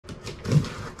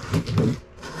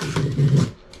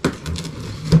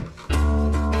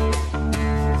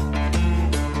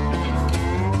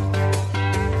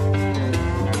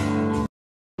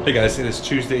Hey guys, it is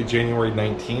Tuesday, January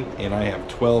 19th, and I have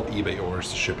 12 eBay orders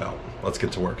to ship out. Let's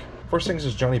get to work. First things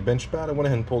is Johnny Bench Bat. I went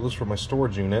ahead and pulled this from my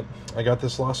storage unit. I got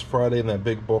this last Friday in that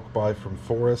big bulk buy from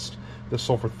Forrest. This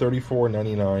sold for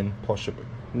 $34.99 plus shipping.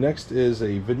 Next is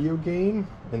a video game,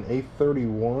 an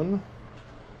A31.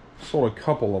 Sold a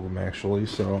couple of them actually,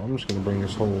 so I'm just going to bring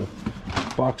this whole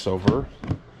box over.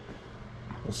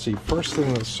 Let's see, first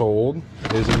thing that sold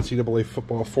is NCAA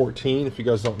Football 14. If you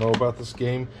guys don't know about this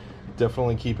game,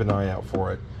 definitely keep an eye out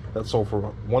for it. That sold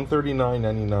for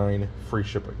 $139.99 free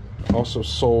shipping. Also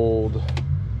sold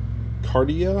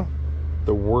Cardia,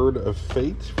 The Word of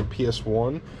Fate for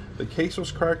PS1. The case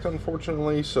was cracked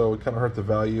unfortunately, so it kind of hurt the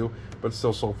value, but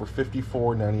still sold for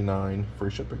 $54.99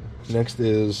 free shipping. Next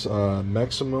is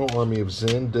Maximo Army of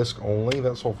Zen disc only.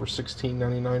 That sold for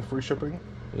 $16.99 free shipping.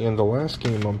 And the last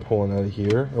game I'm pulling out of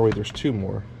here, oh wait, there's two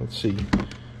more. Let's see.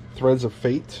 Threads of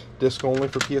Fate, disc only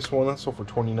for PS1, that sold for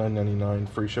 $29.99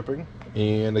 free shipping.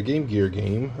 And a Game Gear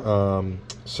game,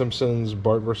 Simpsons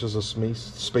Bart vs. the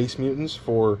Space Mutants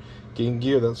for Game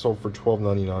Gear, that sold for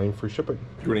 $12.99 free shipping.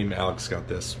 Your name Alex got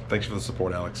this. Thanks for the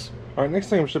support, Alex. Alright, next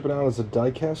thing I'm shipping out is a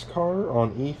diecast car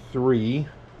on E3.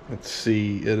 Let's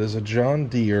see, it is a John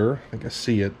Deere, I think I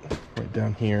see it right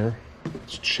down here.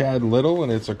 It's Chad Little,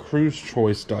 and it's a Cruise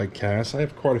Choice diecast. I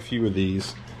have quite a few of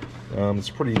these. It's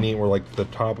pretty neat where like the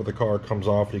top of the car comes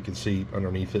off, you can see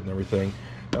underneath it and everything.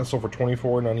 That sold for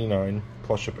 $24.99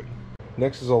 plus shipping.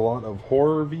 Next is a lot of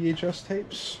horror VHS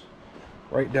tapes.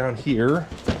 Right down here,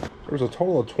 there's a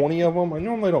total of 20 of them. I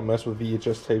normally don't mess with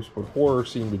VHS tapes, but horror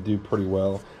seemed to do pretty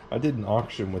well. I did an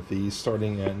auction with these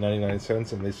starting at 99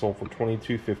 cents, and they sold for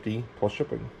 $22.50 plus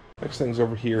shipping. Next thing's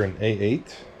over here in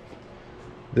A8.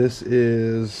 This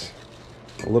is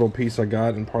a little piece I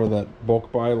got in part of that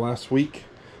bulk buy last week.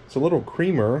 It's a little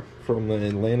creamer from the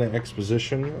Atlanta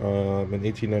Exposition in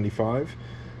 1895.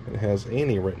 It has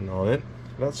Annie written on it.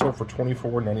 That sold for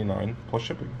 $24.99 plus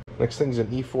shipping. Next thing's an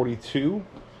E42.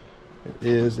 It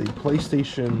is a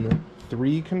PlayStation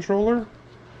 3 controller.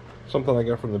 Something I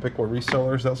got from the Pickler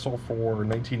resellers. That sold for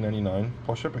 $19.99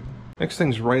 plus shipping. Next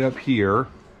thing's right up here.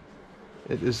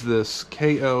 It is this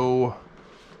KO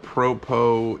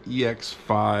Propo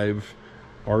EX5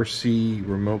 RC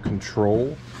remote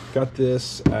control. Got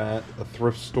this at a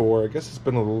thrift store. I guess it's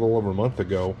been a little over a month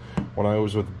ago when I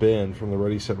was with Ben from the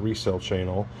Ready Set Resale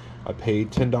channel. I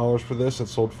paid $10 for this. It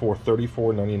sold for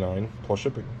 $34.99 plus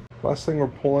shipping. Last thing we're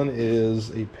pulling is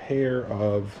a pair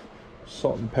of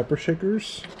salt and pepper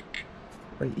shakers.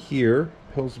 Right here,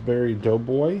 Pillsbury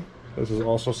Doughboy. This is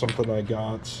also something I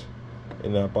got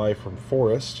in that buy from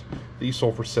Forrest. These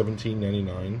sold for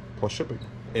 $17.99 plus shipping.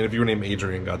 And if your name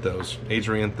Adrian got those.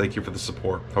 Adrian, thank you for the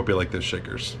support. Hope you like those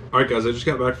shakers. Alright guys, I just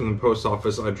got back from the post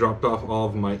office. I dropped off all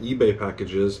of my eBay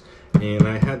packages, and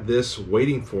I had this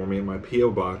waiting for me in my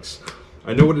P.O. box.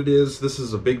 I know what it is. This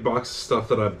is a big box of stuff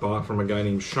that I bought from a guy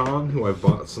named Sean, who I've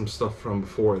bought some stuff from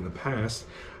before in the past.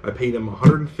 I paid him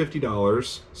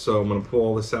 $150, so I'm going to pull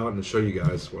all this out and show you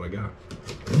guys what I got.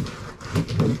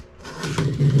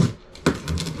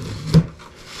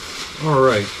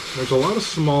 Alright, there's a lot of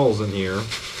smalls in here.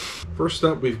 First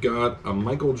up, we've got a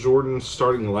Michael Jordan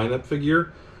starting lineup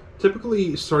figure.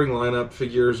 Typically, starting lineup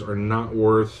figures are not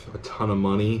worth a ton of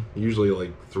money, usually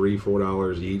like $3,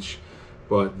 $4 each.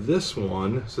 But this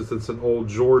one, since it's an old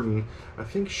Jordan, I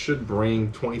think should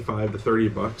bring 25 to 30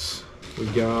 bucks. We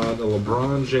got a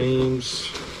LeBron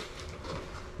James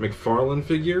McFarlane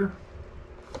figure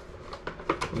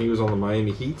when he was on the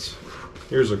Miami Heat.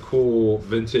 Here's a cool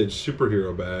vintage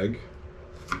superhero bag.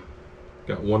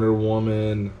 Got Wonder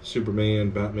Woman, Superman,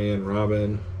 Batman,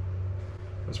 Robin.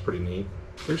 That's pretty neat.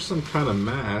 There's some kind of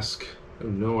mask. I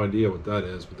have no idea what that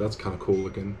is, but that's kind of cool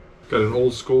looking. Got an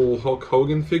old school Hulk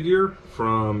Hogan figure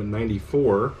from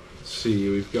 '94. Let's see,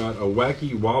 we've got a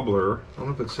Wacky Wobbler. I don't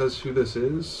know if it says who this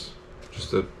is.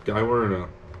 Just a guy wearing a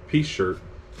peace shirt.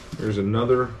 There's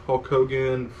another Hulk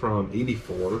Hogan from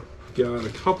 '84. Got a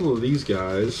couple of these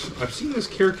guys. I've seen this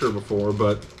character before,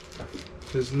 but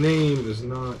his name is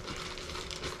not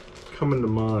coming to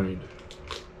mind.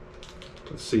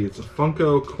 Let's see, it's a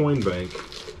Funko Coin Bank.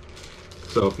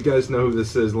 So if you guys know who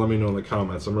this is, let me know in the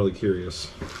comments. I'm really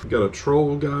curious. We got a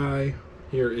troll guy.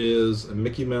 Here is a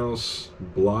Mickey Mouse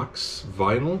Blocks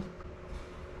vinyl.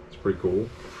 It's pretty cool.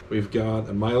 We've got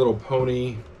a My Little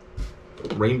Pony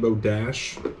Rainbow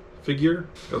Dash figure.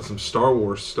 Got some Star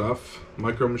Wars stuff.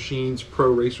 Micro Machines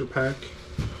Pro Racer Pack.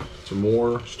 Some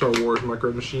more Star Wars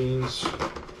Micro Machines.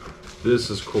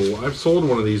 This is cool. I've sold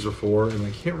one of these before, and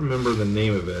I can't remember the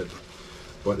name of it,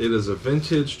 but it is a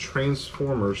vintage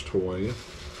Transformers toy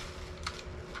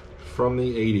from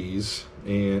the 80s.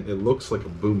 and it looks like a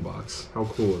boombox. How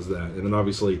cool is that? And then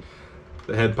obviously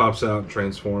the head pops out and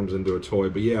transforms into a toy.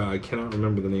 But yeah, I cannot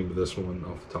remember the name of this one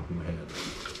off the top of my head.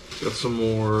 Got some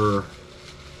more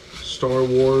Star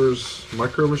Wars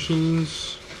Micro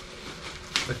Machines.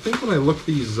 I think when I looked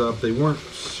these up, they weren't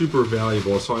super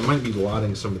valuable, so I might be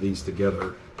lotting some of these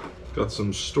together. Got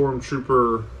some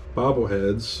Stormtrooper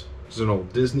bobbleheads. There's an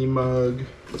old Disney mug.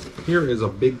 Here is a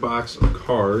big box of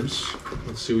cards.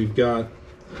 Let's see, we've got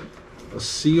a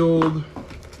sealed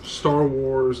Star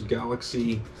Wars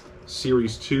Galaxy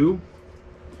Series 2.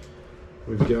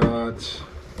 We've got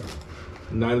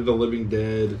Night of the Living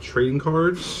Dead trading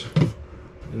cards.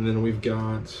 And then we've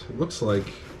got, it looks like,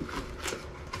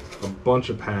 a bunch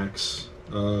of packs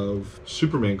of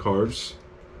Superman cards.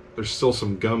 There's still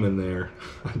some gum in there.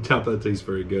 I doubt that tastes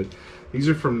very good. These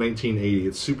are from 1980.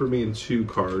 It's Superman 2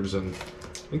 cards, and I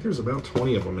think there's about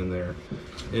 20 of them in there.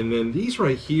 And then these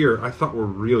right here I thought were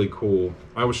really cool.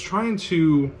 I was trying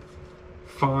to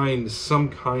find some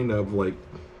kind of like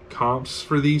comps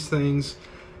for these things,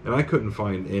 and I couldn't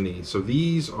find any. So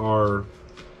these are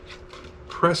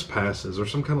press passes, or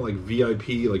some kind of like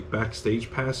VIP, like backstage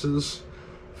passes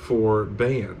for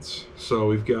bands. So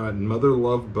we've got Mother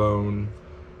Love Bone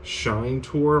Shine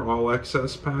Tour All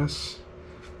Access Pass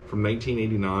from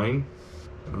 1989.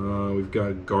 We've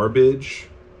got Garbage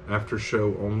After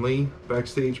Show Only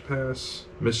Backstage Pass,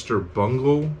 Mr.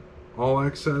 Bungle All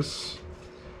Access,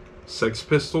 Sex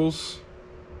Pistols,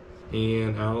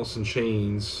 and Alice in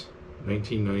Chains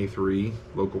 1993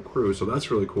 Local Crew. So that's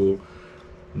really cool.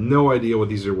 No idea what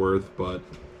these are worth, but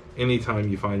anytime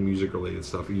you find music related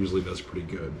stuff, it usually does pretty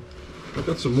good. I've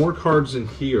got some more cards in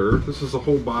here. This is a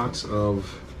whole box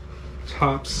of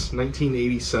Topps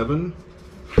 1987,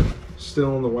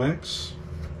 still in the wax,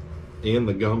 and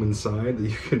the gum inside that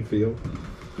you can feel.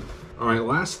 Alright,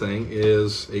 last thing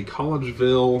is a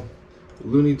Collegeville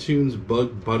Looney Tunes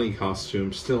Bug Bunny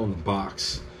costume, still in the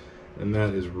box, and that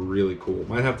is really cool.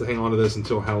 Might have to hang on to this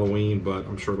until Halloween, but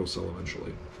I'm sure it'll sell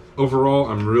eventually. Overall,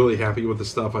 I'm really happy with the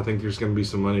stuff. I think there's going to be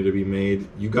some money to be made.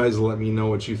 You guys let me know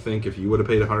what you think. If you would have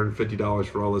paid $150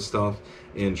 for all this stuff.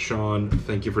 And Sean,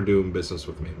 thank you for doing business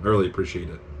with me. I really appreciate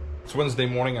it. It's Wednesday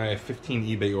morning. I have 15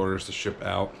 eBay orders to ship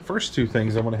out. First two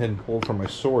things I went ahead and pulled from my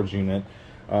storage unit.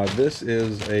 This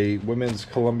is a women's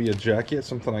Columbia jacket,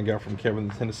 something I got from Kevin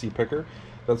the Tennessee Picker.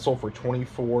 That sold for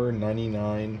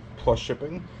 $24.99 plus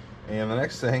shipping. And the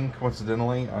next thing,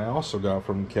 coincidentally, I also got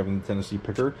from Kevin the Tennessee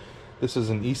Picker. This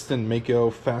is an Easton Mako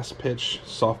fast pitch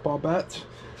softball bat.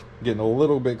 Getting a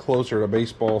little bit closer to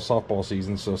baseball, softball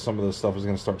season, so some of this stuff is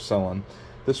going to start selling.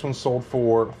 This one sold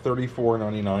for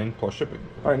 $34.99 plus shipping.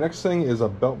 All right, next thing is a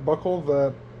belt buckle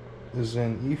that is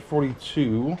in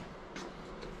E42.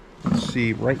 Let's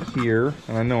see, right here,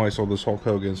 and I know I sold this Hulk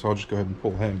Hogan, so I'll just go ahead and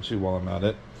pull him too while I'm at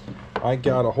it. I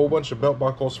got a whole bunch of belt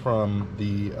buckles from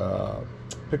the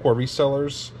Pickwa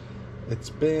resellers.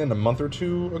 It's been a month or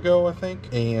two ago, I think,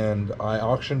 and I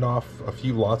auctioned off a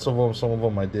few lots of them. Some of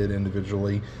them I did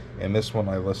individually, and this one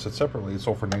I listed separately. It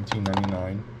sold for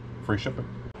 $19.99, free shipping.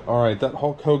 All right, that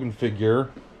Hulk Hogan figure,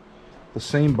 the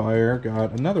same buyer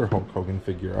got another Hulk Hogan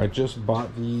figure. I just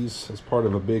bought these as part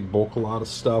of a big bulk lot of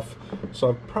stuff, so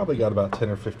I've probably got about $10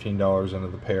 or $15 into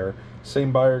the pair.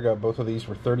 Same buyer got both of these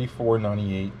for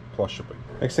 $34.98 plus shipping.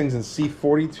 Next thing's in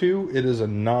C42. It is a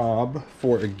knob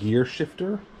for a gear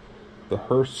shifter. The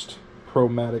Hurst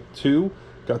Promatic 2.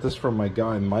 Got this from my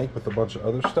guy Mike with a bunch of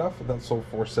other stuff. That sold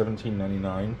for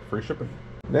 $17.99, free shipping.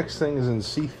 Next thing is in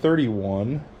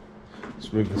C31.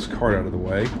 Let's move this card out of the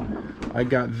way. I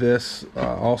got this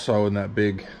also in that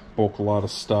big bulk lot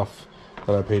of stuff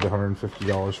that I paid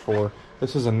 $150 for.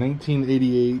 This is a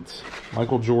 1988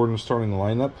 Michael Jordan starting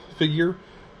lineup figure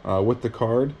with the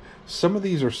card. Some of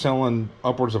these are selling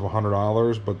upwards of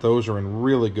 $100, but those are in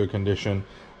really good condition.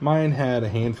 Mine had a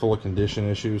handful of condition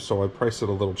issues, so I priced it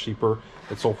a little cheaper.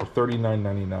 It sold for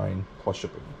 $39.99 plus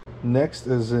shipping. Next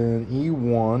is an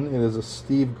E1. It is a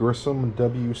Steve Grissom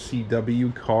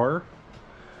WCW car.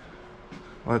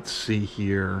 Let's see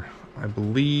here. I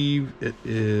believe it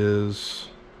is...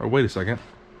 Oh, wait a second.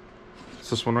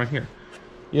 It's this one right here.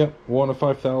 Yep, 1 of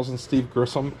 5,000 Steve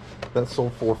Grissom. That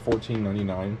sold for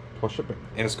 $14.99 plus shipping.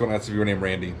 And it's going out to your name,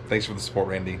 Randy. Thanks for the support,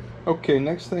 Randy. Okay,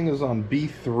 next thing is on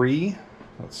B3.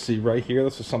 Let's see right here.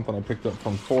 This is something I picked up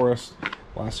from Forrest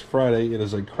last Friday. It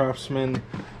is a Craftsman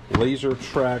laser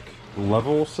track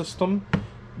level system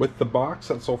with the box.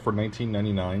 That sold for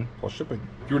 $19.99 plus shipping.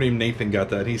 Your name Nathan got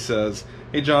that. He says,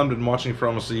 "Hey John, been watching for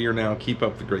almost a year now. Keep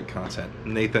up the great content."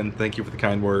 Nathan, thank you for the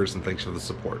kind words and thanks for the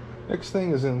support. Next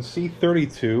thing is in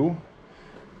C32.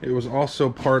 It was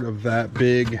also part of that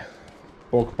big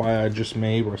bulk buy I just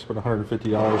made where I spent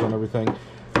 $150 on everything.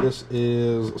 This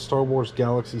is Star Wars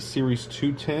Galaxy Series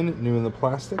 210, new in the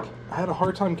plastic. I had a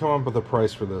hard time coming up with a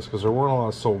price for this because there weren't a lot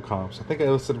of sold comps. I think I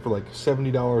listed it for like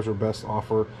 $70 or best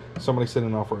offer. Somebody sent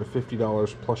an offer at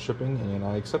 $50 plus shipping, and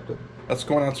I accepted. That's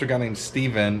going out to a guy named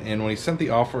Steven, and when he sent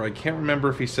the offer, I can't remember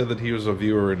if he said that he was a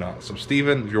viewer or not. So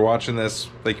Steven, if you're watching this,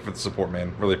 thank you for the support,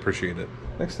 man. Really appreciate it.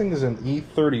 Next thing is an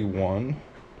E31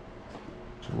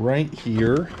 right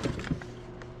here.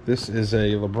 This is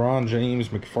a LeBron James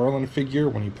McFarlane figure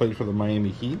when he played for the Miami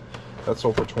Heat. That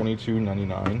sold for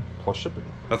 $22.99 plus shipping.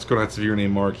 That's going out to viewer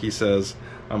named Mark. He says,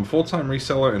 I'm a full-time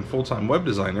reseller and full-time web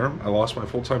designer. I lost my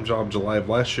full-time job July of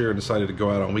last year and decided to go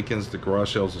out on weekends to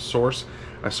garage sales of Source.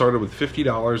 I started with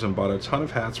 $50 and bought a ton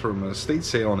of hats from an estate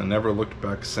sale and I never looked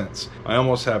back since. I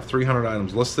almost have 300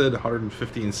 items listed,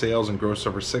 150 in sales, and grossed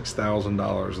over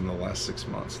 $6,000 in the last 6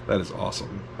 months. That is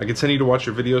awesome. I continue to watch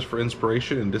your videos for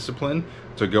inspiration and discipline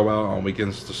to go out on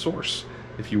weekends to Source.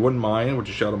 If you wouldn't mind, would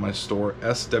you shout out my store,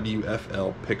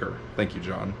 SWFL Picker? Thank you,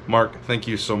 John. Mark, thank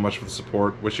you so much for the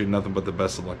support. Wish you nothing but the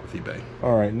best of luck with eBay.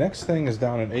 All right, next thing is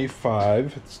down in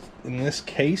A5. It's in this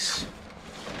case.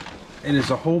 It is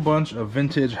a whole bunch of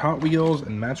vintage Hot Wheels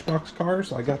and Matchbox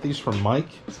cars. I got these from Mike.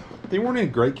 They weren't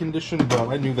in great condition, but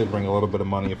I knew they'd bring a little bit of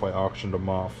money if I auctioned them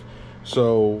off.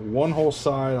 So one whole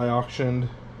side I auctioned.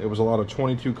 It was a lot of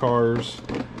 22 cars.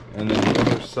 And then the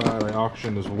other side I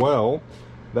auctioned as well.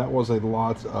 That was a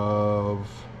lot of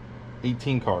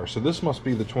 18 cars. So this must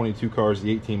be the 22 cars.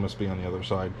 The 18 must be on the other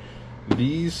side.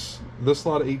 This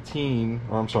lot of 18,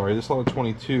 or I'm sorry, this lot of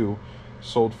 22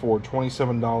 sold for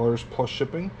 $27 plus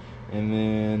shipping. And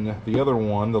then the other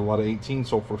one, the lot of 18,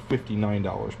 sold for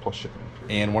 $59 plus shipping.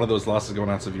 And one of those lots is going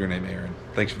out to your name, Aaron.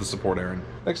 Thanks for the support, Aaron.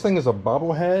 Next thing is a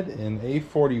bobblehead in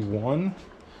A41.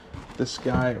 This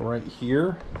guy right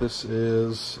here. This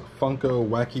is Funko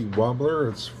Wacky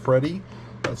Wobbler. It's Freddy.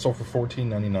 That sold for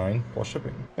 $14.99 plus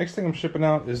shipping. Next thing I'm shipping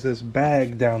out is this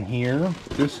bag down here.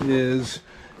 This is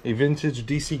a vintage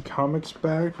DC Comics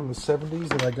bag from the 70s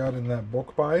that I got in that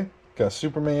book buy. Got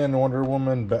Superman, Wonder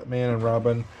Woman, Batman, and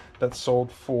Robin. That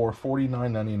sold for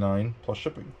 $49.99 plus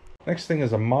shipping. Next thing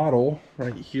is a model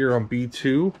right here on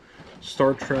B2.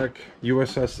 Star Trek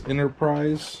USS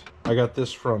Enterprise. I got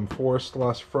this from Forrest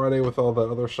last Friday with all the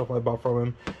other stuff I bought from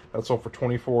him. That sold for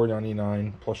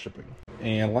 $24.99 plus shipping.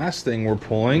 And last thing we're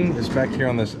pulling is back here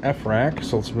on this F-rack.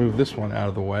 So let's move this one out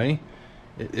of the way.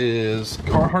 It is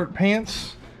Carhartt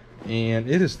pants. And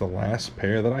it is the last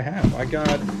pair that I have. I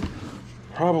got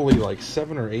probably like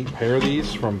 7 or 8 pair of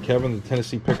these from Kevin, the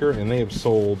Tennessee Picker. And they have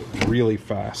sold really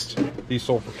fast. These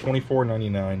sold for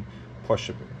 $24.99 plus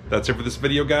shipping. That's it for this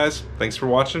video, guys. Thanks for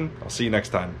watching. I'll see you next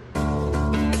time.